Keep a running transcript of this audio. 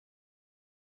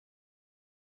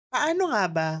Paano nga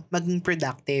ba maging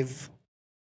productive?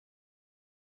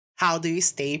 How do you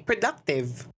stay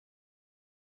productive?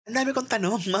 Ang dami kong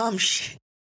tanong, ma'am.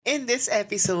 In this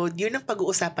episode, yun ang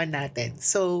pag-uusapan natin.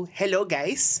 So, hello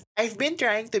guys. I've been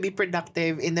trying to be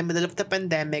productive in the middle of the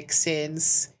pandemic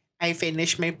since I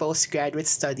finished my postgraduate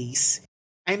studies.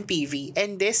 I'm PV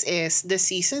and this is the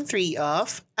season 3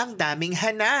 of Ang Daming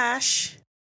Hanash.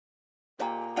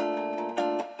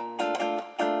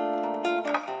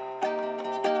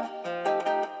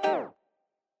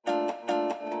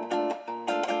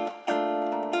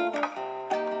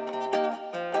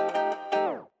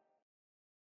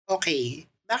 Okay,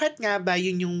 bakit nga ba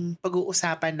yun yung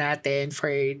pag-uusapan natin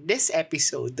for this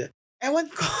episode?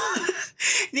 Ewan ko.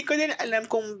 Hindi ko din alam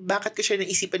kung bakit ko siya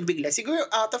naisipan bigla. Siguro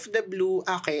out of the blue,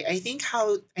 okay, I think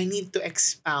how I need to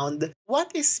expound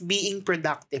what is being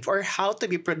productive or how to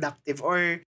be productive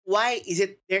or why is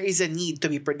it there is a need to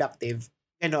be productive.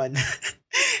 Ganon.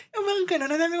 Yung mga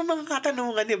ganon, ang dami kong mga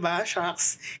katanungan, di ba?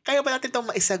 Shucks. Kaya ba natin itong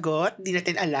maisagot? Di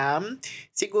natin alam.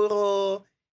 Siguro,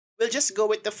 we'll just go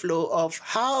with the flow of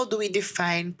how do we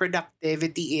define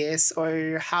productivity is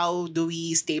or how do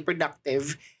we stay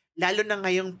productive lalo na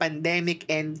ngayong pandemic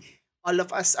and all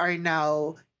of us are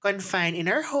now confined in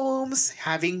our homes,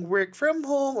 having work from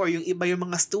home or yung iba yung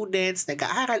mga students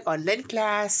nag-aaral online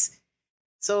class.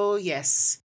 So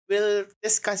yes, we'll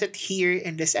discuss it here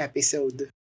in this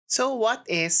episode. So what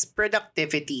is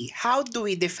productivity? How do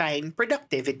we define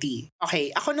productivity?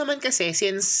 Okay, ako naman kasi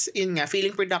since yun nga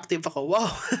feeling productive ako.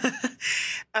 Wow.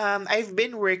 I've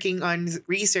been working on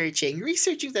researching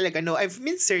talaga. No, I've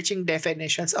been searching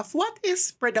definitions of what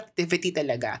is productivity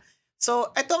talaga.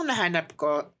 So ito ang nahanap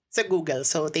ko sa Google.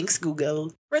 So thanks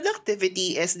Google.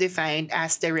 Productivity is defined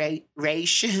as the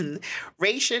ration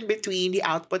between the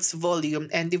output's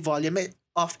volume and the volume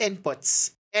of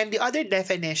inputs. And the other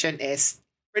definition is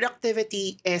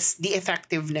productivity is the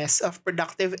effectiveness of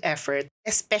productive effort,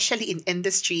 especially in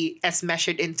industry as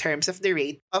measured in terms of the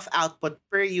rate of output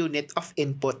per unit of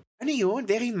input. Ano yun?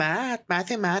 Very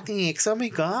mathematics. Oh my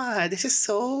God, this is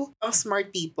so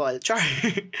smart people. Char.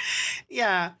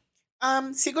 Yeah.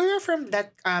 Siguro from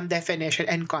that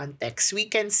definition and context, we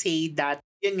can say that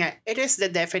yun nga, it is the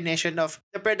definition of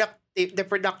the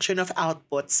production of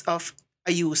outputs of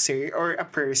a user or a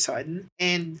person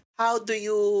and how do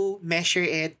you measure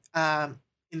it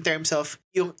in terms of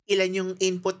yung ilan yung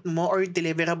input mo or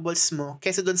deliverables mo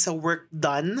kaysa dun sa work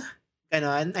done.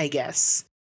 Ganon, I guess.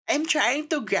 I'm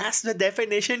trying to grasp the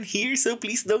definition here, so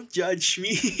please don't judge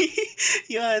me.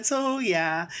 Yun, so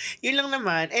yeah. Yun lang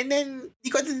naman. And then, di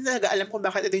ko din talaga alam kung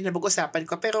bakit ito yung nabag-usapan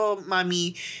ko. Pero,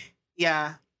 mami,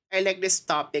 yeah, I like this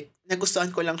topic. Nagustuhan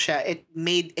ko lang siya. It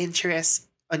made interest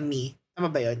on me. Tama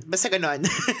ba yun? Basta ganon.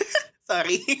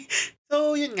 Sorry.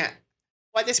 So, yun nga.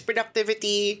 What is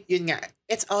productivity? Yun nga.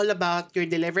 It's all about your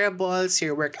deliverables,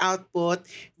 your work output,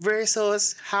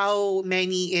 versus how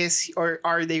many is or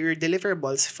are your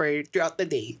deliverables for throughout the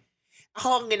day.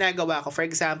 Ako ang ginagawa ko, for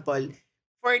example,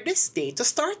 for this day, to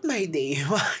start my day,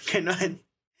 ganon.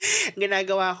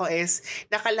 Ginagawa ko is,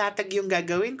 nakalatag yung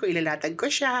gagawin ko, ilalatag ko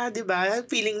siya, di ba?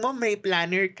 Feeling mo may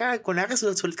planner ka. Kung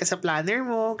nakasulat ka sa planner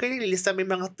mo, kaya nilista mo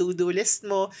yung mga to-do list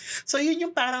mo. So, yun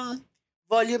yung parang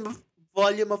volume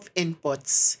of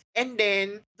inputs. And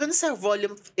then, dun sa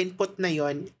volume of input na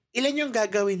yon, ilan yung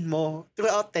gagawin mo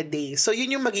throughout the day. So,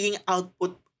 yun yung magiging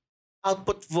output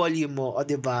volume mo, o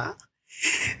di ba?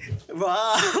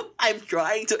 Wow, I'm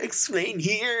trying to explain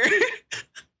here.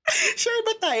 Sure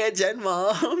ba tayo dyan,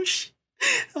 mom?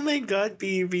 Oh my God,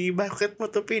 baby. Bakit mo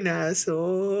to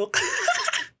pinasok?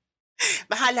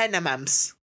 Bahala na,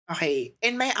 mams. Okay,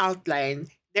 in my outline,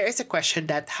 there is a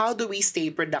question that how do we stay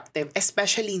productive,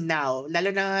 especially now,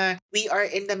 lalo na we are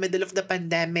in the middle of the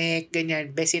pandemic,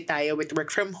 ganyan, busy tayo with work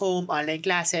from home, online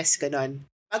classes, ganon.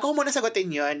 Bago ko muna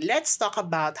sagutin yon, let's talk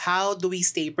about how do we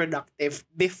stay productive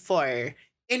before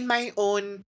in my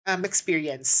own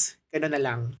experience. Ganon na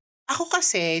lang. Ako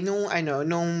kasi, nung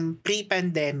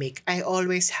pre-pandemic, I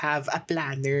always have a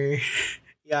planner.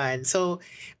 Yan. So,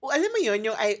 alam mo yun,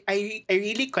 yung I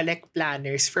really collect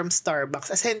planners from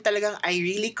Starbucks. As in, talagang I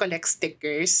really collect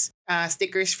stickers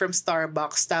from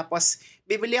Starbucks. Tapos,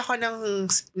 bibili ako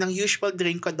ng usual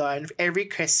drink ko doon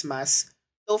every Christmas.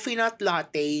 Toffee Nut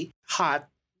Latte, hot,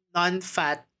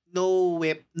 non-fat, no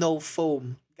whip, no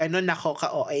foam. Ganon ako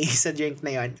ka-OA sa drink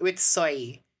na yon with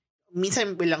soy.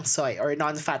 Minsan bilang soy or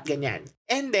non-fat ganyan.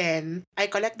 And then, I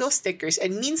collect those stickers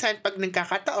and minsan pag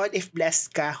nagkakataon, if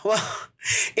blessed ka,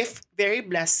 if very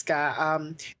blessed ka,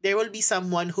 there will be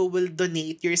someone who will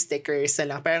donate your stickers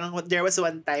na lang. Parang there was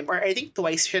one time, or I think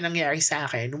twice siya nangyari sa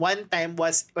akin. One time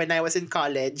was when I was in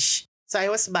college. So I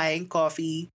was buying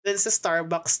coffee dun sa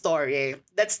Starbucks store eh.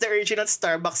 That's the original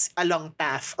Starbucks along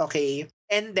Taft, okay?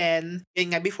 And then,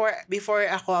 yun nga, before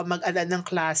ako mag-attend ng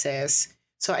classes,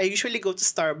 so I usually go to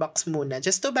Starbucks muna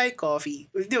just to buy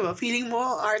coffee. Di ba? Feeling mo,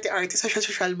 arte-arte,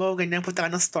 social-social mo, ganyan, punta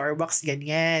ka ng Starbucks,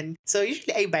 ganyan. So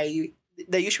usually I buy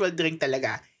the usual drink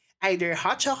talaga. Either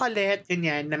hot chocolate,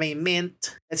 ganyan, na may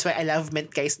mint. That's why I love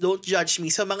mint, guys. Don't judge me.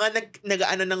 So, mga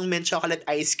nag-ano ng mint chocolate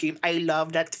ice cream, I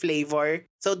love that flavor.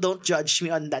 So, don't judge me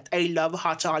on that. I love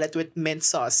hot chocolate with mint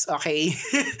sauce, okay?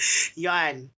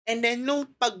 Yan. And then, nung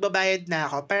pagbabayad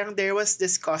na ako, parang there was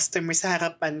this customer sa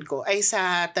harapan ko, ay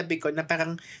sa tabi ko, na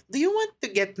parang, do you want to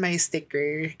get my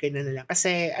sticker? Ganun na lang.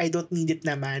 Kasi, I don't need it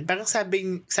naman. Parang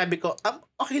sabi ko,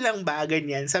 okay lang ba?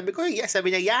 Ganyan. Sabi ko, yeah.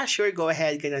 Sabi niya, yeah, sure, go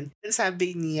ahead. Ganun. Then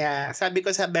sabi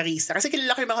ko sa barista, kasi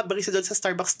kilala ko yung mga barista doon sa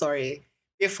Starbucks store eh,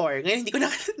 before. Ngayon, hindi ko na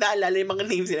naalala yung mga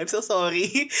names nila. I'm so sorry.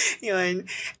 Yun.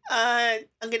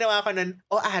 Ang ginawa ko nun,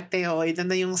 ate, ito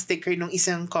na yung sticker ng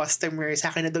isang customer sa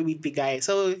akin na daw bibigay.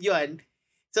 So, yun.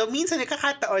 So, minsan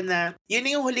nakakataon na yun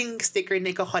na yung huling sticker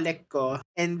na i-collect ko.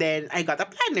 And then, I got a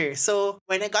planner. So,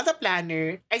 when I got a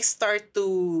planner, I start to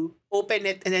open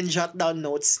it and then jot down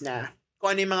notes na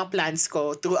kung ano yung mga plans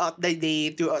ko throughout the day,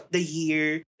 throughout the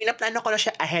year. Pinaplano ko na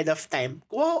siya ahead of time.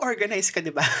 Wow, organize ka, di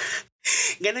ba?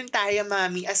 Ganun tayo,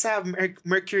 mami. As a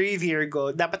Mercury Virgo,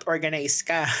 dapat organize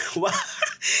ka. Wow.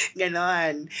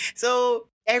 Ganon. So,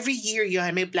 every year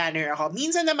yun, may planner ako.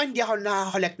 Minsan naman di ako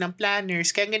nakakollect ng planners.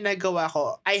 Kaya ginagawa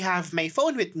ko, I have my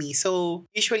phone with me. So,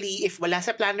 usually, if wala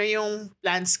sa planner yung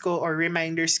plans ko or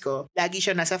reminders ko, lagi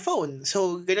siya nasa phone.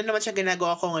 So, ganun naman siya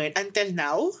ginagawa ko ngayon until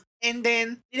now. And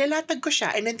then, nilalatag ko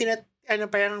siya. And then,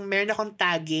 parang meron akong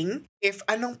tagging if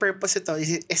anong purpose ito.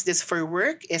 Is this for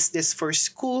work? Is this for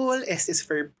school? Is this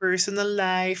for personal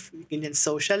life? Ganyan,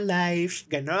 social life?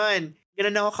 Ganon.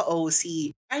 Ganon ako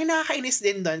ka-OC. Ang nakakainis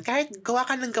din doon, kahit gawa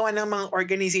ka ng mga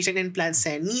organization and plans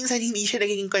na minsan hindi siya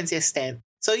nagiging consistent.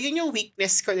 So, yun yung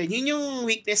weakness ko. Yun yung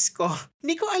weakness ko.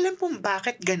 Hindi ko alam kung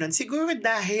bakit ganon. Siguro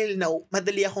dahil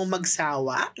madali akong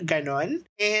magsawa. Ganon.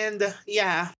 And,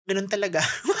 yeah, ganon talaga.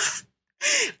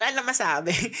 Wala na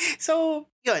masabi. So,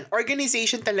 yun,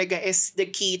 organization talaga is the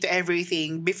key to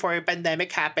everything before pandemic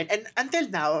happened. And until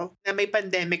now, na may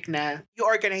pandemic na, you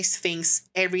organize things,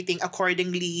 everything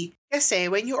accordingly. Kasi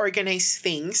when you organize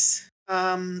things,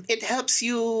 it helps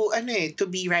you, to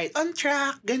be right on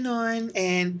track, ganon.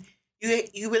 And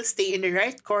you will stay in the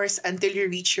right course until you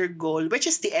reach your goal, which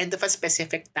is the end of a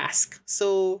specific task.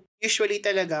 So, usually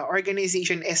talaga,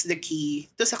 organization is the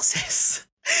key to success.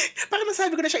 Parang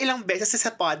nasabi ko na siya ilang beses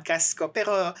sa podcast ko,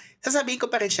 pero sasabihin ko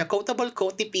pa rin siya, quotable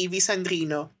quote ni PV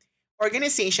Sandrino,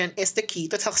 organization is the key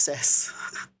to success.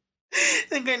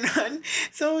 Ganon.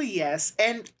 So, yes.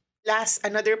 And last,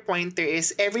 another pointer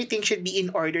is everything should be in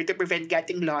order to prevent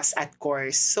getting lost at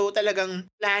course. So talagang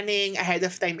planning ahead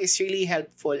of time is really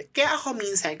helpful. Kaya ako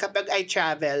minsan, kapag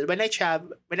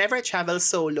whenever I travel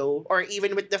solo or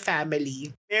even with the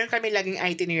family, meron kami laging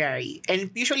itinerary.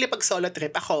 And usually pag solo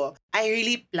trip ako, I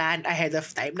really plan ahead of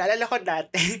time. Naalala ko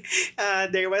dati,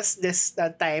 there was this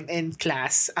time in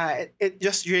class,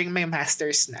 just during my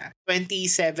master's na.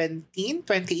 2017,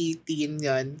 2018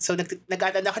 yun. So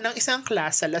nag-attend ako ng isang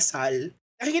class sa Lasal.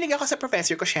 Nakikinig ako sa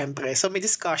professor ko syempre. So may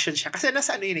discussion siya. Kasi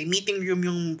nasa meeting room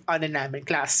yung namin,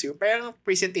 classroom. Parang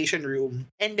presentation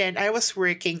room. And then I was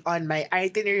working on my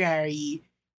itinerary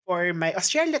for my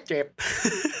Australia trip.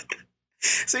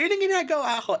 So, yun ang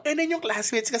ginagawa ko. And then yung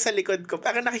classmates ka sa likod ko,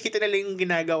 parang nakikita nila yung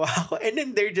ginagawa ko. And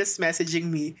then they're just messaging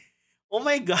me, oh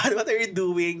my God, what are you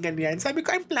doing? Ganyan. Sabi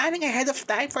ko, I'm planning ahead of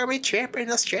time for my trip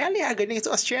in Australia. Ganyan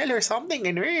to Australia or something.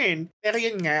 Ganun. Pero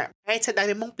yun nga, kahit sa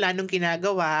dami mong planong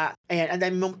ginagawa, ayan, ang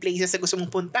dami mong places na gusto mong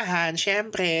puntahan,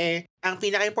 syempre, ang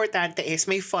pinaka-importante is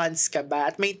may funds ka ba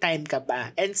at may time ka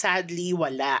ba? And sadly,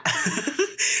 wala.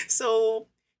 So,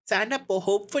 sana po,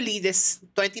 hopefully, this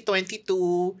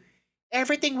 2022,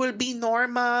 everything will be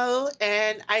normal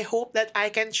and I hope that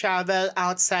I can travel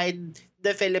outside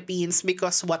the Philippines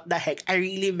because what the heck, I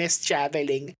really miss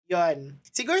traveling. Yon.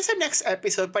 Siguro sa next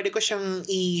episode, pwede ko siyang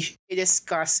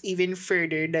i-discuss even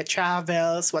further the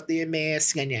travels, what do you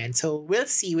miss, ganyan. So, we'll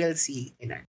see.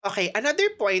 Ganyan. Okay,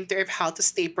 another pointer of how to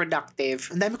stay productive.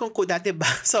 Ang dami kong kuda, diba?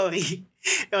 Sorry.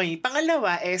 Okay,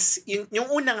 pangalawa is, yung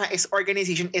una nga is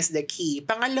organization is the key.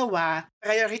 Pangalawa,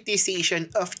 prioritization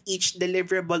of each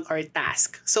deliverable or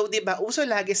task. So, diba, uso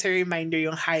lagi sa reminder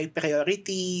yung high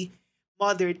priority,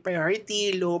 moderate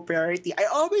priority, low priority. I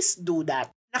always do that.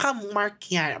 Naka-mark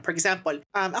yan. For example,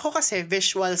 ako kasi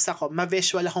visuals ako,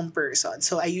 ma-visual akong person.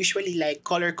 So, I usually like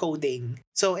color coding.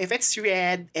 So, if it's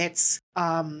red, it's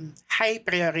high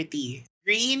priority.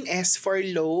 Green is for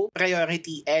low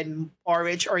priority and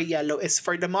orange or yellow is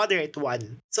for the moderate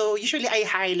one. So usually I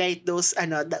highlight those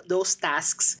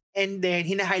tasks and then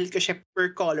hina-highlight ko siya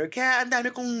per color. Kaya ang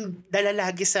dami kong dala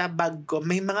lagi sa bag ko.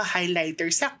 May mga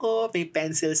highlighters ako, may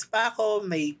pencils pa ako,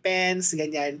 may pens,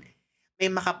 ganyan. May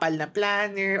makapal na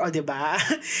planner, o 'di ba?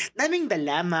 Daming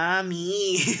dala,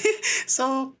 mami.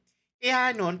 So,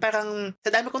 kaya no'n parang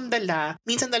sa dami kong dala,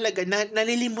 minsan talaga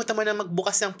nalilimutan mo na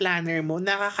magbukas ng planner mo,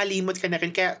 nakakalimot ka na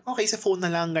rin kaya okey sa phone na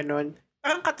lang gano'n.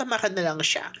 Parang katamaran na lang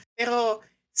siya. Pero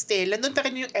still, nandun pa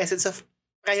rin yung essence of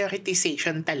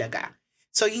prioritization talaga.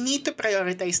 So you need to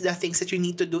prioritize the things that you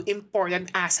need to do, important,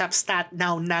 ASAP, stat,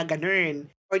 now na gano'n.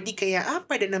 Or di kaya,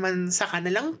 puwede naman saka na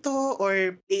lang 'to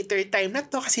or later time na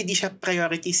 'to kasi di siya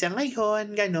priority sa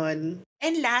ngayon, gano'n.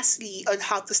 And lastly, on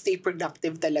how to stay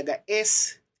productive talaga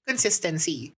is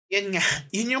consistency. Yun nga,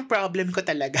 yun yung problem ko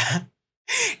talaga.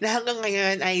 Na hanggang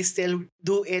ngayon, I still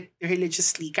do it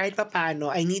religiously. Kahit papaano,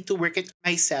 I need to work it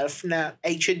myself na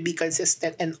I should be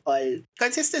consistent and all.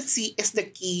 Consistency is the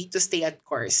key to stay at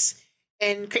course.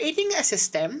 And creating a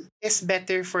system is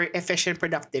better for efficient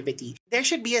productivity. There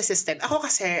should be a system. Ako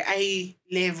kasi, I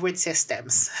live with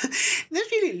systems. Not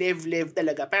really live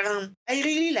talaga. Parang, I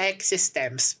really like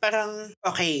systems. Parang,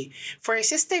 okay, for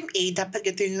system A, dapat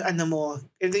ito yung ano mo,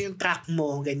 ito yung track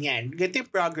mo, ganyan. Ganito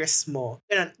yung progress mo.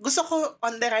 Ganun. Gusto ko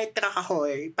on the right track ako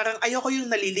eh. Parang ayoko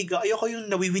yung naliligaw, ayoko yung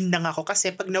nawiwindang ako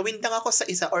kasi pag nawindang ako sa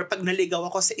isa or pag naligaw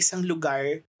ako sa isang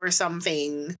lugar or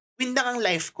something, windang ang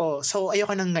life ko. So,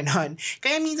 ayoko nang ganon.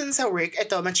 Kaya minsan sa work,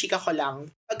 eto, machika ko lang.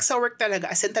 Pag sa work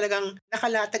talaga, as in talagang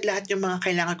nakalatag lahat yung mga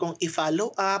kailangan kong i-follow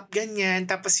up, ganyan.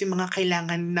 Tapos yung mga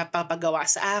kailangan na papagawa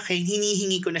sa akin,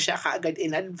 hinihingi ko na siya kaagad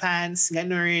in advance,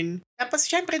 ganun. Tapos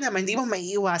syempre naman, di mo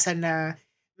maiiwasan na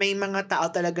may mga tao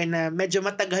talaga na medyo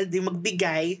matagal din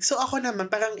magbigay. So ako naman,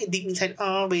 parang hindi minsan,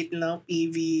 wait lang,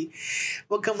 PV.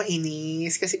 Huwag kang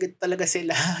mainis kasi ganito talaga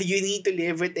sila. You need to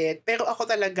live with it. Pero ako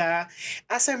talaga,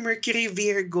 as a Mercury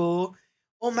Virgo,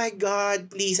 oh my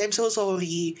God, please, I'm so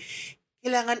sorry.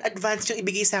 Kailangan advance yung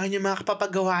ibigay sa akin yung mga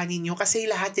kapapagawa ninyo kasi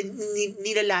lahat yan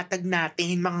nilalatag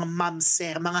natin, mga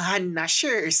mamser, mga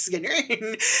hanashers,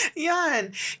 ganun. Yan,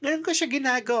 ganun ko siya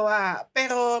ginagawa.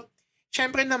 Pero,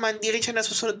 syempre naman, di rin siya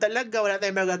nasusunod talaga. Wala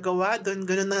tayong magagawa doon.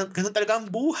 Ganun talaga ang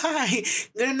buhay.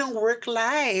 Ganun ang work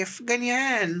life.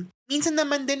 Ganyan. Minsan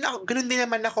naman din ako, ganun din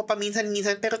naman ako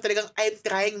paminsan-minsan, pero talagang I'm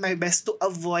trying my best to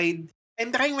avoid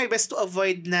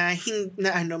na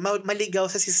maligaw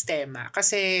sa sistema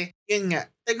kasi yun nga,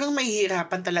 talagang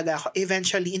mahihirapan talaga ako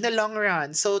eventually in the long run.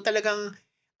 So talagang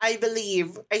I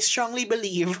strongly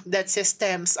believe that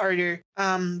systems are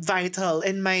vital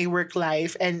in my work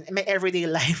life and my everyday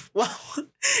life. Wow.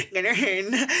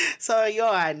 Ganun. So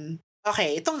yun.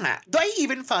 Okay, ito nga. Do I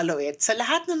even follow it? Sa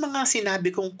lahat ng mga sinabi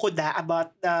kong kuda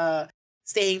about the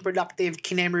staying productive,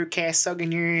 kinemer keso,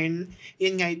 ganyan.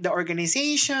 Yun nga, the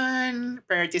organization,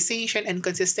 prioritization, and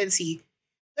consistency.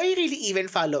 Do I really even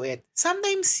follow it?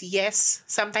 Sometimes yes,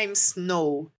 sometimes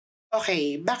no.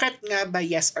 Okay, bakit nga ba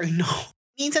yes or no?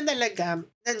 Minsan talaga,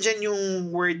 nandyan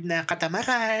yung word na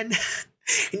katamaran.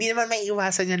 Hindi naman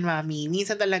maiiwasan yan, mami.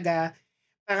 Minsan talaga,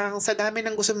 parang sa dami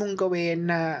ng gusto mong gawin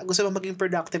na gusto mong maging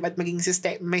productive at maging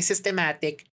may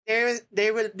systematic,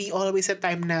 there will be always a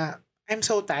time na I'm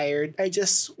so tired. I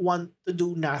just want to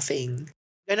do nothing.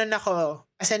 Ganun ako.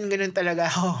 As in, ganun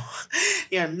talaga ako.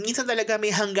 Yan. Minsan talaga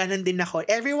may hangganan din ako.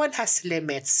 Everyone has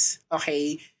limits.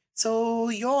 Okay?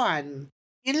 So, yun.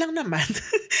 Yun lang naman.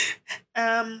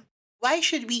 Why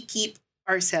should we keep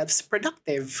ourselves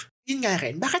productive? Yun nga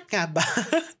rin. Bakit nga ba?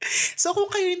 So, kung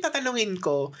kayo yung tatanungin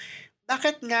ko,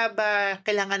 bakit nga ba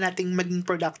kailangan nating maging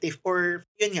productive or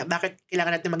yun nga, bakit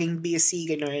kailangan natin maging busy,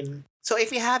 ganun. So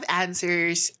if you have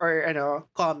answers or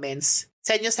comments,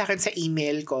 send nyo sa akin sa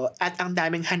email ko at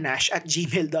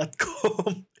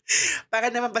angdaminghanas@gmail.com para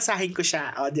naman basahin ko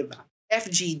siya. O, di ba?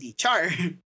 FGD. Char.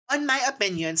 On my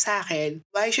opinion, sa akin,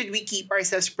 why should we keep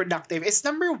ourselves productive is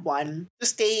number one, to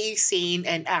stay sane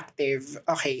and active.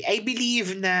 Okay, I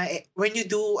believe na when you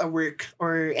do a work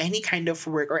or any kind of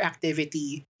work or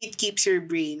activity, it keeps your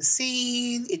brain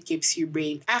sane, it keeps your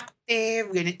brain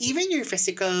active, ganun. Even your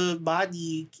physical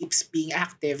body keeps being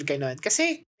active, ganun.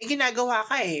 Kasi may ginagawa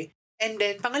ka eh. And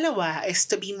then, pangalawa is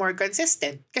to be more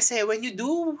consistent. Kasi when you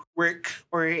do work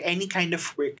or any kind of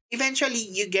work, eventually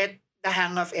you get the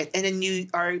hang of it and then you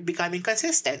are becoming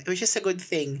consistent, which is a good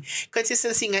thing.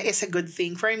 Consistency nga is a good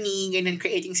thing for me, and then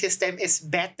creating system is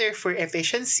better for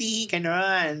efficiency,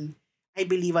 ganon. I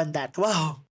believe on that.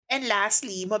 Wow. And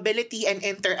lastly, mobility and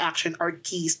interaction are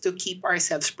keys to keep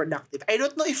ourselves productive. I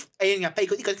don't know if, ayun nga,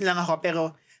 paikot-ikot lang ako,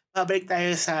 pero babalik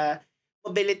tayo sa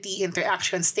mobility,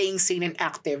 interaction, staying sane and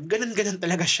active. Ganun-ganun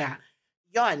talaga siya.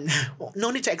 Yon.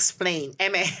 No need to explain.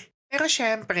 Eme. Pero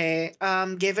syempre,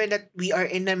 given that we are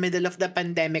in the middle of the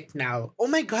pandemic now, oh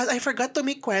my God, I forgot to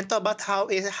make kwento about how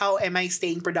am I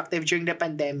staying productive during the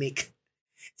pandemic.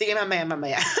 Sige,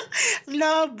 mamaya. Ang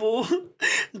labo.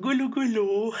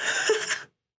 Gulo-gulo.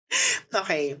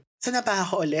 Okay. Saan na ba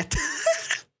ako ulit?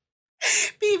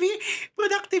 Baby,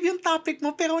 productive yung topic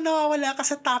mo pero nawawala ka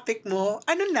sa topic mo.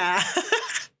 Ano na?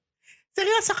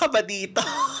 Seryoso ka ba dito?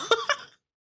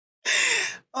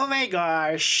 Oh my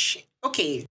gosh.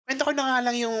 Okay. Kwento ko na nga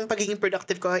lang yung pagiging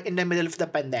productive ko in the middle of the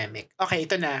pandemic. Okay,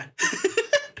 ito na.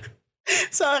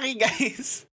 Sorry,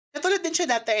 guys. Katulad din siya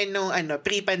dati nung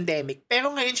pre-pandemic. Pero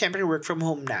ngayon, syempre, work from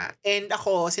home na. And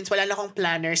ako, since wala na akong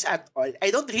planners at all, I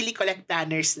don't really collect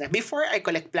planners na. Before, I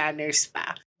collect planners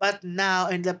pa. But now,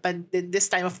 in this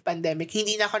time of pandemic,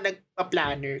 hindi na ako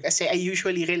nagpa-planner kasi I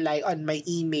usually rely on my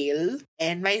email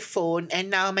and my phone and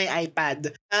now my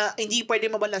iPad. Hindi pwede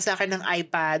mawala sa akin ng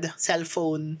iPad,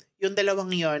 cellphone. Yung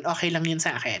dalawang yon, okay lang yun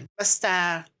sa akin.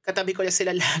 Basta, katabi ko na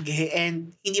sila lagi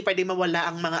and hindi pwede mawala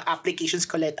ang mga applications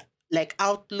ko like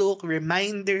Outlook,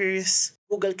 reminders,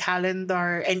 Google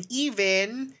Calendar, and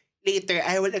even later,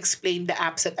 I will explain the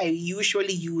apps that I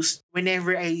usually use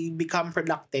whenever I become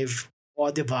productive.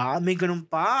 O, diba? May ganun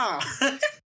pa.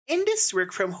 In this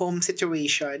work from home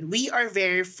situation, we are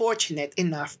very fortunate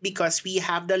enough because we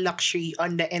have the luxury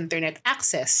on the internet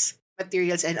access,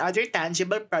 materials, and other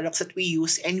tangible products that we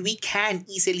use, and we can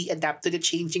easily adapt to the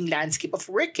changing landscape of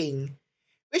working.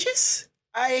 Which is,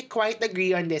 I quite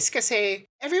agree on this kasi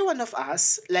every one of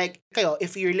us, like kayo,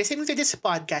 if you're listening to this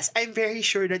podcast, I'm very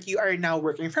sure that you are now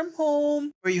working from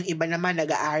home or yung iba naman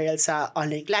nag-aaral sa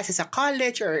online classes sa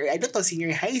college or I don't know,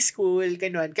 senior high school,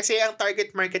 ganun. Kasi ang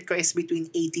target market ko is between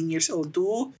 18 years old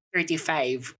to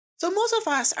 35. So most of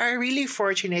us are really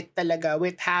fortunate talaga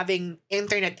with having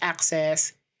internet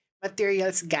access,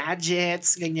 materials,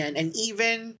 gadgets, ganyan, and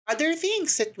even other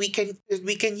things that we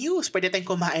can use. Pwede tayong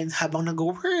kumain habang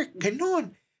nag-work,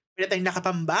 ganun. Pwede tayong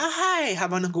nakapambahay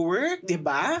habang nag-work, di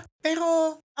ba?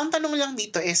 Pero, ang tanong lang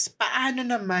dito is, paano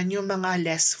naman yung mga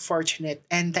less fortunate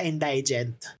and the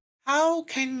indigent? How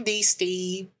can they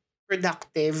stay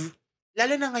productive,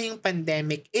 lalo na ngayong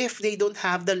pandemic, if they don't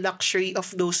have the luxury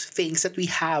of those things that we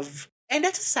have? And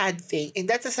that's a sad thing, and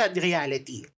that's a sad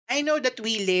reality. I know that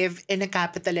we live in a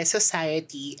capitalist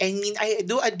society. I mean, I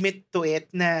do admit to it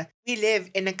na we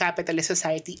live in a capitalist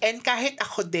society. And kahit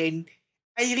ako din,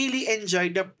 I really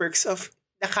enjoy the perks of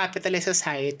the capitalist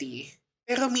society.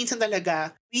 Pero minsan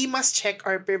talaga, we must check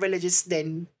our privileges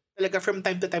din talaga from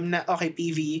time to time na, okay,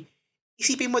 PV,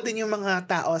 isipin mo din yung mga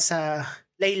tao sa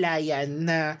laylayan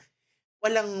na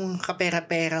walang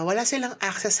kapera-pera, wala silang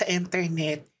access sa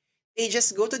internet. They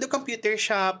just go to the computer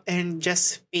shop and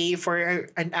just pay for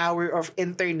an hour of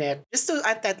internet just to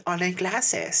attend online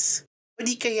classes. O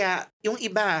di kaya, yung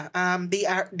iba,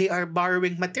 they are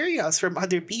borrowing materials from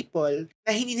other people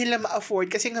na hindi nila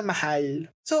ma-afford kasi nga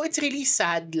mahal. So it's really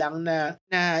sad lang na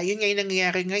yun nga yung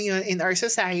nangyayari ngayon in our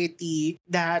society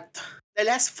that the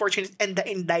less fortunate and the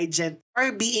indigent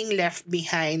are being left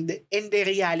behind in the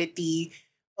reality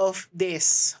of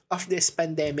this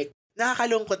pandemic.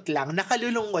 Nakalulungkot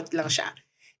lang siya.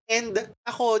 And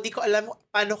ako, di ko alam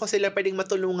paano ko sila pwedeng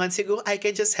matulungan. Siguro I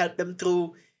can just help them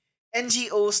through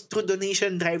NGOs, through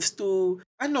donation drives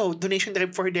donation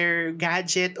drive for their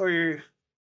gadget or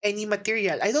any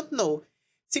material. I don't know.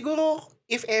 Siguro,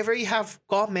 if ever you have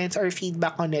comments or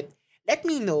feedback on it, let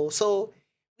me know. So,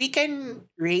 we can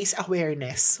raise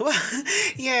awareness.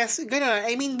 Yes, gano'n.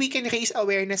 I mean, we can raise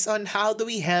awareness on how do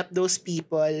we help those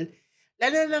people.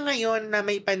 Lalo na ngayon na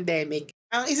may pandemic.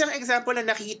 Ang isang example na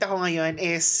nakikita ko ngayon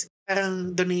is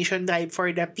parang donation drive for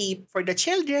the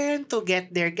children to get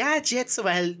their gadgets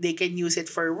while they can use it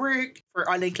for work, for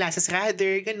online classes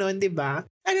rather, ganun, di ba?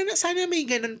 Sana may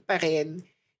ganun pa rin.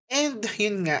 And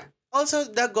yun nga, also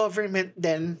the government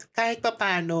then, kahit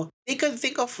papano, they can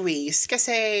think of ways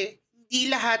kasi hindi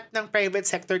lahat ng private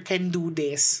sector can do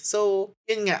this. So,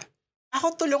 yun nga,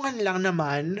 ako tulungan lang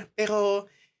naman, pero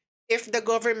if the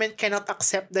government cannot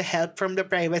accept the help from the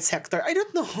private sector, I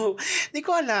don't know. Di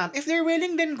ko alam. If they're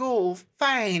willing, then go.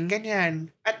 Fine,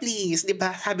 ganyan. At least, di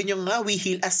ba, sabi nyo nga, we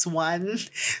heal as one.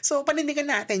 So, panindigan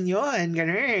natin yon,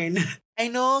 ganun. I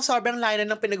know, sobrang layo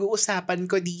na ng pinag-uusapan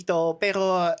ko dito,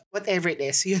 pero whatever it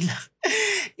is, yun lang.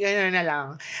 Yun na lang.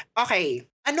 Okay.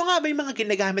 Ano nga ba yung mga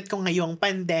ginagamit ko ngayong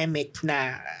pandemic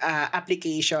na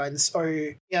applications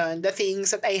or yun, the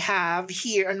things that I have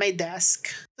here on my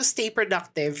desk to stay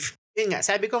productive? yun nga,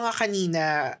 sabi ko nga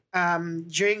kanina,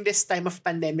 during this time of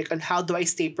pandemic on how do I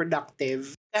stay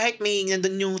productive, kahit may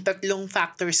nandun yung tatlong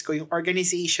factors ko, yung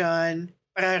organization,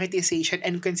 prioritization,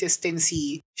 and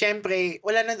consistency. Siyempre,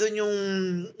 wala na dun yung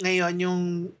ngayon yung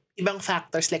ibang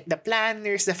factors like the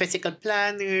planners, the physical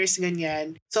planners,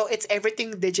 ganyan. So, it's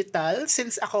everything digital.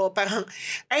 Since ako parang,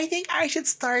 I think I should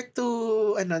start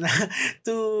to,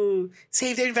 to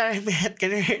save the environment,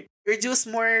 ganun. Reduce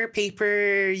more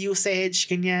paper usage,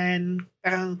 ganyan.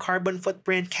 Parang carbon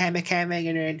footprint, keme-keme,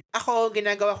 ganun. Ako,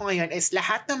 ginagawa ko ngayon is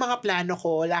lahat ng mga plano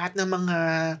ko, lahat ng mga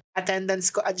attendance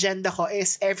ko, agenda ko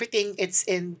is everything it's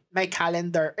in my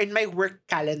calendar, in my work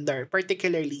calendar,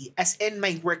 particularly, as in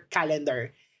my work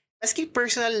calendar. Maski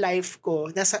personal life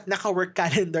ko, naka-work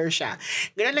calendar siya.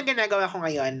 Ganun lang ginagawa ko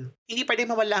ngayon. Hindi pa rin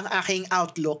mawala ang aking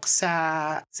outlook sa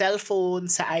cellphone,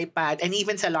 sa iPad, and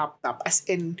even sa laptop. As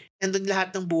in, nandun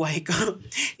lahat ng buhay ko.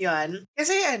 Yan.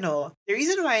 Kasi the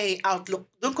reason why outlook,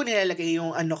 doon ko nilalagay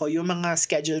yung yung mga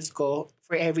schedules ko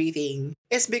for everything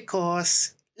is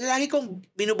because lagi kong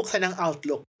binubuksan ng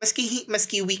Outlook.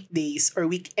 Maski weekdays or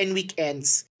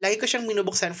weekends. Lagi ko siyang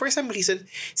binubuksan. For some reason,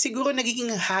 siguro nagiging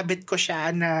habit ko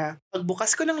siya na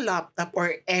pagbukas ko ng laptop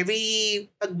or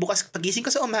pagising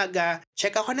ko sa umaga,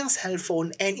 check ako ng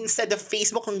cellphone and instead of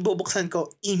Facebook ang bubuksan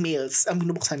ko, emails ang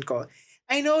binubuksan ko.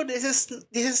 I know this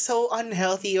is so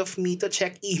unhealthy of me to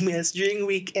check emails during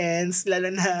weekends, lalo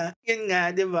na, yun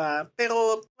nga, di ba?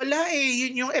 Pero wala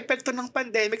yun yung epekto ng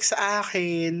pandemic sa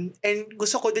akin. And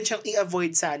gusto ko din siyang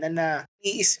i-avoid sana na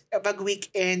pag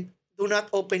weekend, do not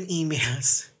open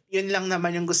emails. Yun lang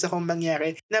naman yung gusto kong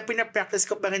mangyari na pinapractice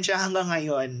ko pa rin siya hanggang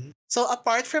ngayon. So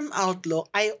apart from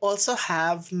Outlook, I also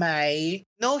have my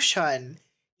Notion.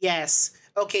 Yes.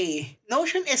 Okay,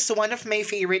 Notion is one of my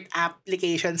favorite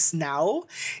applications now.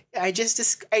 I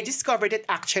discovered it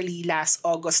actually last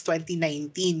August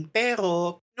 2019.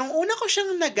 Pero nung una ko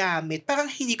siyang nagamit, parang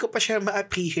hindi ko pa siya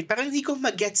ma-appreciate. Parang hindi ko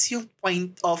ma-gets yung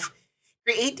point of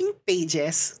creating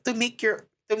pages to make your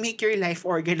life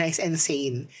organized and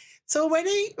sane. So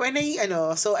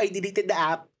so I deleted the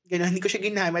app. Ganun, hindi ko siya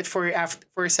ginamit for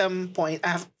some point,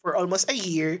 for almost a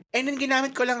year. And then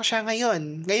ginamit ko lang siya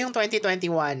ngayong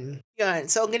 2021. Yun.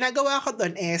 So, ang ginagawa ko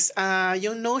doon is,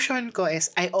 yung Notion ko is,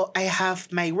 I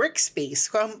have my workspace.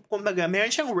 Kumbaga,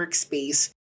 meron siyang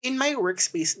workspace. In my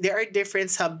workspace, there are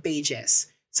different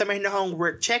sub-pages. So, meron akong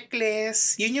work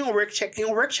checklist. Yun yung work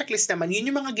checklist naman,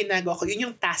 yun yung mga ginagawa ko. Yun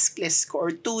yung task list ko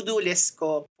or to-do list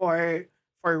ko for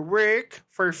work,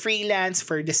 for freelance,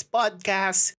 for this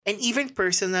podcast, and even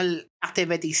personal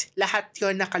activities. Lahat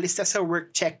yon nakalista sa work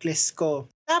checklist ko.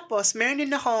 Tapos, meron din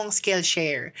akong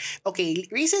Skillshare. Okay,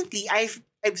 recently, I've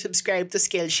subscribed to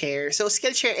Skillshare. So,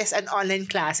 Skillshare is an online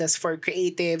classes for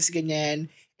creatives, ganyan,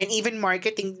 and even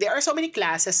marketing. There are so many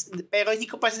classes, pero hindi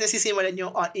ko pa nasisimulan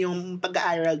yung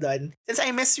pag-aaral doon. Since I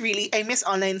miss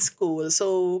online school,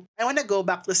 so I wanna go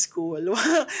back to school.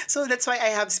 So, that's why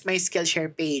I have my Skillshare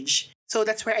page. So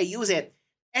that's where I use it.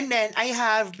 And then I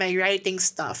have my writing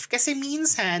stuff. Kasi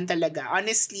minsan talaga,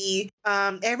 honestly,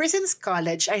 ever since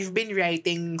college, I've been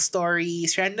writing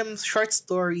stories, random short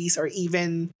stories, or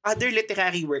even other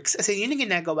literary works. As in, yun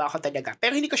yung ginagawa ko talaga.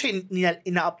 Pero hindi ko siya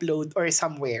ina-upload or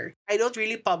somewhere. I don't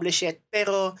really publish it.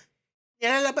 Pero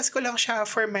nilalabas ko lang siya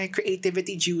for my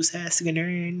creativity juices.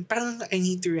 Ganun. Parang I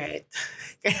need to write.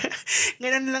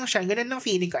 Ganun lang siya. Ganun lang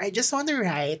feeling ko. I just want to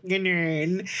write.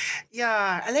 Ganun.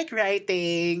 Yeah, I like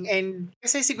writing. And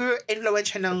kasi siguro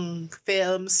influence siya ng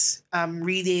films,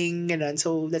 reading, ganun.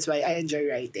 So that's why I enjoy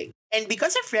writing. And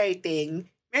because of writing,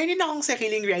 meron din akong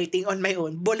sariling writing on my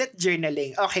own. Bullet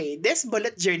journaling. Okay, this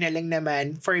bullet journaling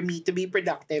naman for me to be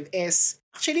productive is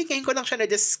actually, ngayon ko lang siya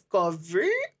na-discover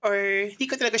or hindi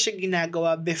ko talaga siya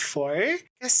ginagawa before.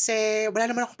 Kasi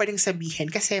wala naman akong pwedeng sabihin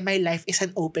kasi my life is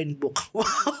an open book.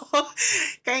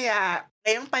 Kaya,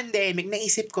 ngayong pandemic,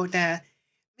 naisip ko na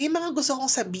may mga gusto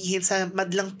kong sabihin sa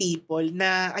madlang people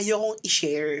na ayokong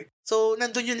i-share. So,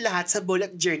 nandun yung lahat sa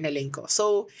bullet journaling ko.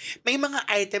 So, may mga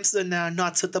items doon na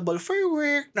not suitable for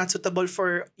work, not suitable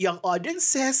for young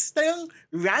audiences. Talagang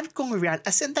rant kong rant.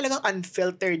 As in talagang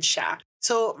unfiltered siya.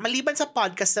 So, maliban sa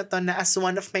podcast na to na as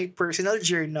one of my personal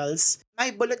journals, my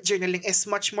bullet journaling is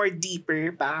much more deeper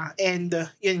pa. And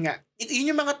yun nga,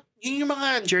 yun yung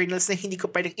mga journals na hindi ko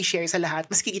pwedeng i-share sa lahat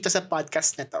maski dito sa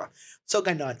podcast na to. So,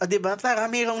 ganon. O, diba? Parang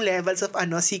mayroong levels of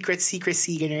secrecy,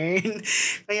 ganun.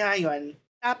 Kaya yun.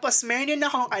 Tapos, meron din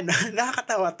akong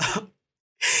nakakatawa to.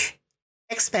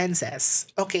 Expenses.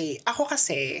 Okay, ako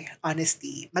kasi,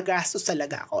 honestly, magastos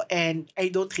talaga ako and I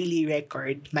don't really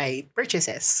record my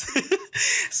purchases.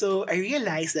 So, I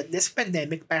realized that this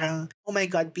pandemic, parang, oh my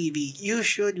God, PB, you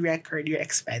should record your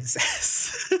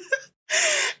expenses.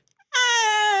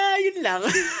 lang.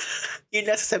 Yun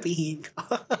lang sasabihin ko.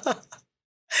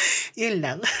 Yun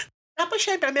lang. Tapos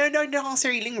syempre, meron na rin akong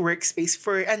sariling workspace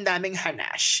for ang daming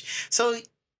hanash. So,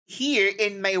 here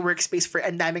in my workspace for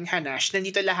ang daming hanash,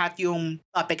 nandito lahat yung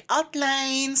topic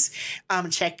outlines,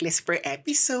 checklist per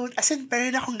episode. As in,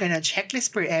 meron akong ganun,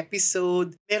 checklist per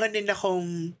episode. Meron din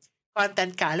akong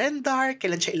content calendar,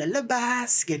 kailan siya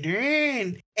ilalabas,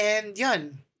 ganun. And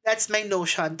yun, that's my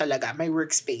Notion talaga, my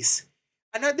workspace.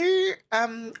 Another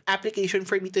application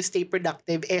for me to stay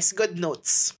productive is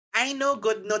GoodNotes. I know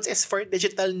GoodNotes is for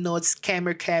digital notes,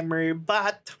 camera,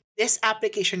 but this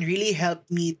application really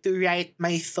helped me to write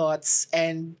my thoughts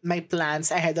and my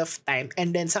plans ahead of time.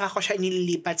 And then saka ko siya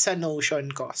nililipat sa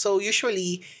Notion ko. So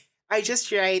usually, I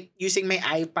just write using my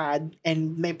iPad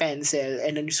and my pencil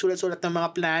and then sulat-sulat ng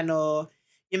mga plano,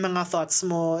 yung mga thoughts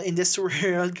mo in this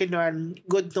world, ganun,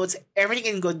 good notes, everything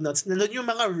in good notes. Nandun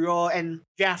yung mga raw and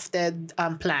drafted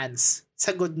plans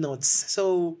sa good notes.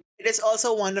 So, it is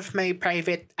also one of my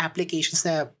private applications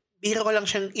na biro ko lang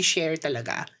siyang i-share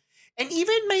talaga. And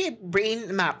even my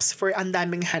brain maps for ang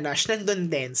daming hanash, nandun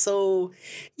din. So,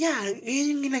 yeah,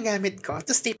 yun yung ginagamit ko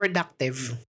to stay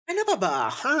productive. Ano pa ba?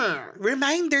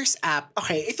 Reminders app.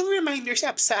 Okay, itong reminders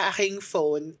app sa aking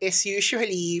phone is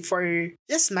usually for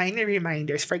just minor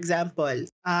reminders. For example,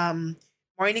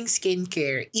 morning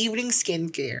skincare, evening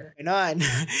skincare, ganon.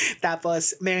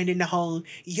 Tapos, meron din akong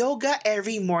yoga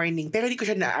every morning, pero hindi ko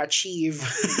siya na-achieve.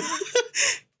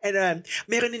 And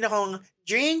meron din akong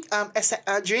drink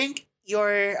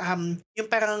your yung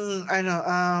parang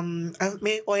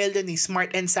may oil dun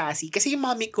Smart and Sassy, kasi yung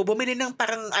mommy ko bumili ng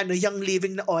parang Young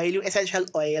Living na oil, yung essential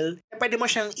oil na pwede mo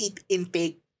siyang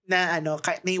intake na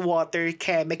may water,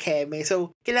 keme.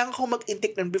 So, kailangan ko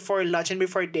mag-intake nun before lunch and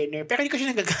before dinner. Pero hindi ko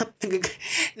siya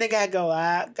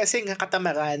nagagawa kasi nga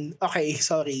katamaran. Okay,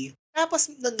 sorry.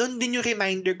 Tapos, doon din yung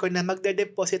reminder ko na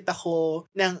magde-deposit ako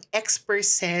ng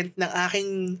X% ng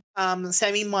aking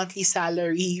semi-monthly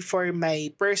salary for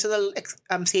my personal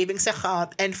savings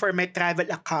account and for my travel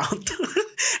account.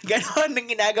 Ganon ang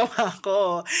ginagawa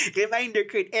ko. Reminder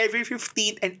ko every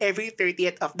 15th and every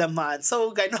 30th of the month.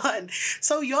 So, ganon.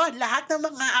 So, yon lahat ng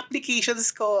mga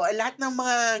applications ko, lahat ng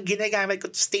mga ginagamit ko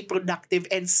to stay productive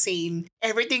and sane,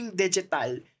 everything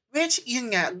digital. Which,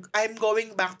 yun nga, I'm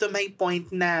going back to my point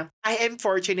na I am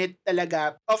fortunate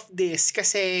talaga of this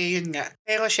kasi yun nga.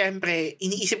 Pero syempre,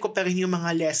 iniisip ko pa rin yung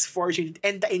mga less fortunate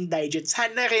and the indigent.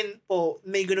 Sana rin po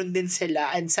may ganun din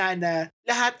sila and sana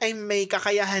lahat ay may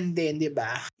kakayahan din, di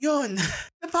ba? Yun,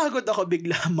 napagod ako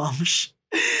bigla, moms.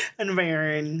 Ano ba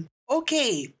yun?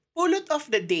 Okay. Pulot of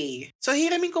the day. So,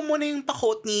 hiramin ko muna yung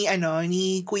pa-quote ni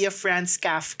Kuya Franz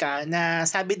Kafka na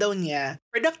sabi daw niya,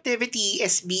 productivity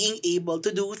is being able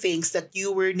to do things that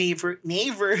you were never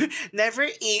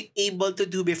able to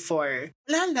do before.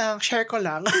 Wala lang, share ko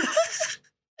lang.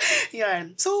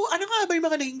 Yan. So, ano nga ba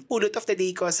yung mga naging pulot of the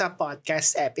day ko sa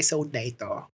podcast episode na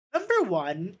ito? Number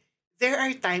 1, there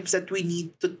are times that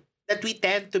we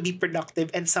tend to be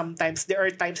productive and sometimes there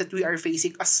are times that we are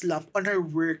facing a slump on our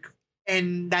work.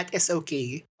 And that is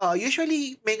okay.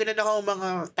 Usually, may ganun ako mga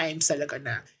times talaga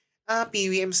na,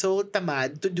 PV, I'm so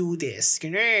tamad to do this.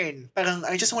 Ganun. Parang,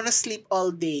 I just wanna sleep all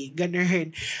day.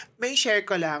 Ganun. May share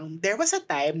ko lang, there was a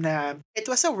time na it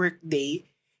was a work day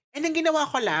and ang ginawa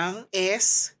ko lang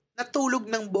is natulog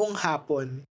ng buong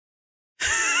hapon.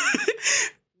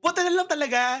 Buta na lang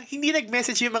talaga, hindi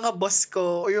nag-message yung mga boss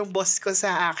ko o yung boss ko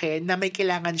sa akin na may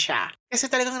kailangan siya. Kasi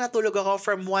talagang natulog ako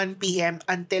from 1 p.m.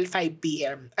 until 5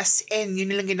 p.m. As in, yun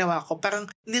lang ginawa ko. Parang,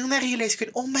 hindi na realize ko,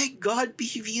 oh my God,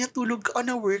 PV, natulog ka on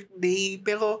a work day.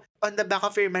 Pero, on the back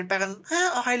of your mind, parang,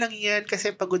 okay lang yan kasi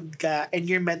pagod ka and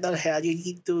your mental health, you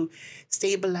need to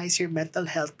stabilize your mental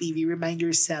health, PV. Remind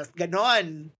yourself.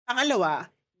 Ganon.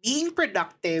 Pangalawa, being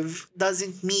productive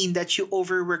doesn't mean that you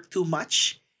overwork too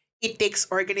much. It takes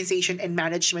organization and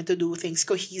management to do things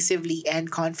cohesively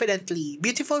and confidently.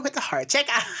 Beautiful with a heart. Check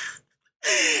out!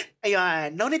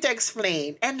 Ayun, no need to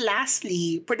explain. And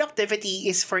lastly, productivity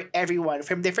is for everyone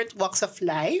from different walks of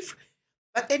life.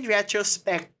 But in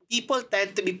retrospect, people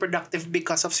tend to be productive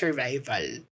because of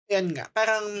survival. Yan nga,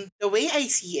 parang the way I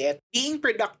see it, being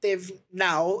productive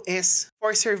now is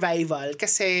for survival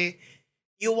kasi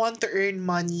you want to earn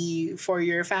money for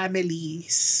your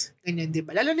families. Ganyan, di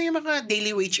ba? Lalo na yung mga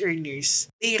daily wage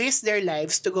earners. They risk their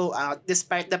lives to go out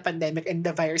despite the pandemic and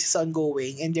the virus is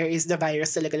ongoing. And there is the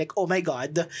virus talaga like, oh my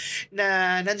God,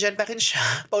 na nandyan pa rin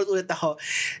siya. Paulit-ulit ako.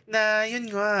 Na yun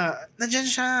nga, nandyan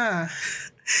siya.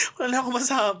 Wala na ako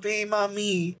masabi,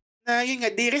 mami. na yun nga,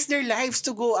 they risk their lives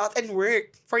to go out and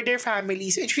work for their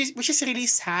families, which is really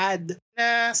sad.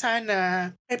 Na sana,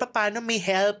 paano may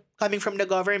help coming from the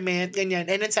government, ganyan.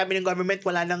 And then sabi ng government,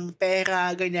 wala nang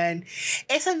pera, ganyan.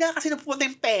 Saan nga kasi napupunta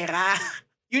yung pera?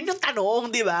 Yun yung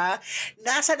tanong, di ba?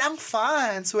 Nasaan ang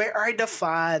funds? Where are the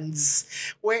funds?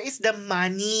 Where is the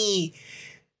money?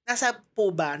 Nasa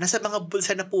po ba? Nasa mga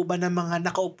bulsa na po ba ng mga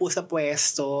nakaupo sa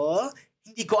pwesto?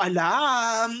 Hindi ko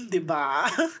alam, di ba?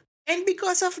 And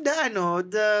because of the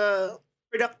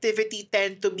productivity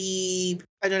tend to be,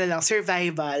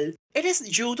 survival, it is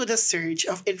due to the surge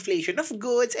of inflation of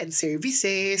goods and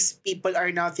services. People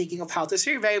are now thinking of how to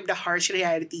survive the harsh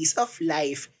realities of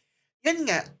life.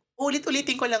 Yun nga,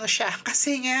 ulit-ulitin ko lang siya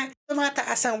kasi nga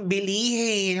tumataas ang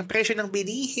bilihin, ang presyo ng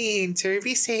bilihin,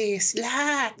 services,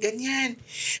 lahat, ganyan.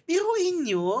 Biruin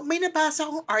nyo, may nabasa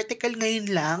akong article ngayon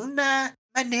lang na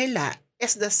Manila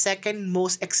is the second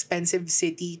most expensive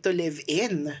city to live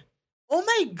in. Oh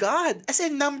my God! As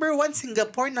in, number 1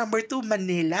 Singapore, number 2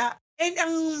 Manila. And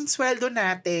ang sweldo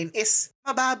natin is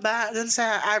mababa dun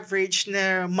sa average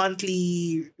na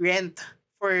monthly rent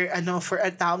for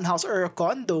a townhouse or a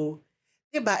condo.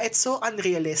 Diba? It's so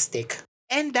unrealistic.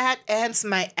 And that ends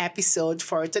my episode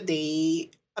for today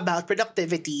about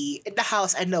productivity in the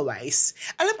house and the wise.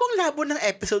 Alam kong labo ng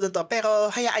episode na to,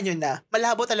 pero hayaan nyo na.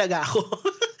 Malabo talaga ako.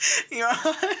 Yun.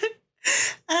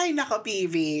 Ay, nako,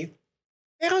 PV.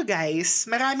 Pero guys,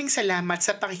 maraming salamat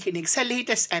sa pakikinig sa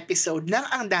latest episode ng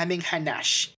Ang Daming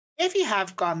Hanash. If you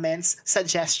have comments,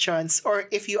 suggestions, or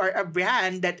if you are a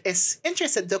brand that is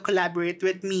interested to collaborate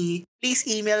with me, please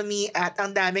email me at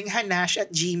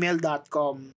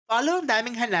angdaminghanash@gmail.com. Follow Ang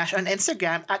Daming Hanash on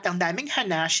Instagram at Ang Daming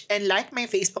Hanash and like my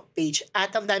Facebook page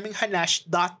at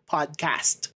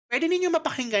angdaminghanash.podcast. Pwede ninyo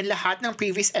mapakinggan lahat ng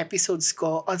previous episodes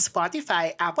ko on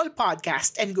Spotify, Apple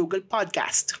Podcast, and Google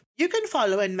Podcast. You can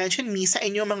follow and mention me sa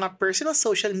inyong mga personal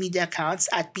social media accounts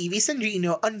at PV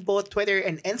Sandrino on both Twitter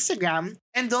and Instagram.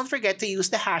 And don't forget to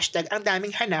use the hashtag Ang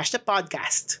Daming Hanash the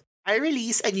podcast. I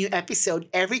release a new episode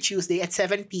every Tuesday at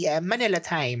 7 p.m. Manila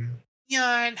time.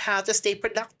 Yan, how to stay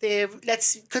productive.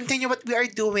 Let's continue what we are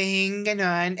doing.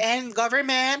 Ganon. And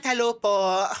government, hello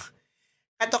po.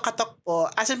 Katok-katok po.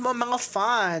 Asan mo ang mga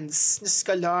funds? Diyos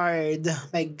ko Lord.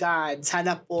 My God.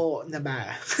 Sana po na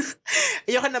ba?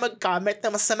 Ayoko na mag-comment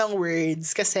ng masamang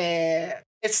words kasi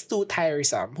it's too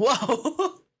tiresome.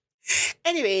 Wow!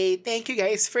 Anyway, thank you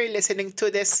guys for listening to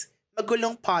this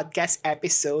magulong podcast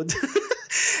episode.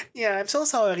 Yeah, I'm so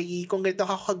sorry kung ganito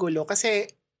ako kagulo kasi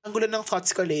ang gulo ng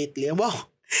thoughts ko lately. Wow!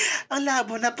 Ang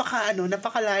labo,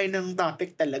 napakalayo ng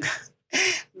topic talaga.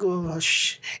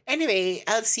 Gosh. Anyway,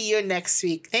 I'll see you next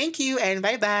week. Thank you and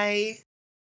bye-bye.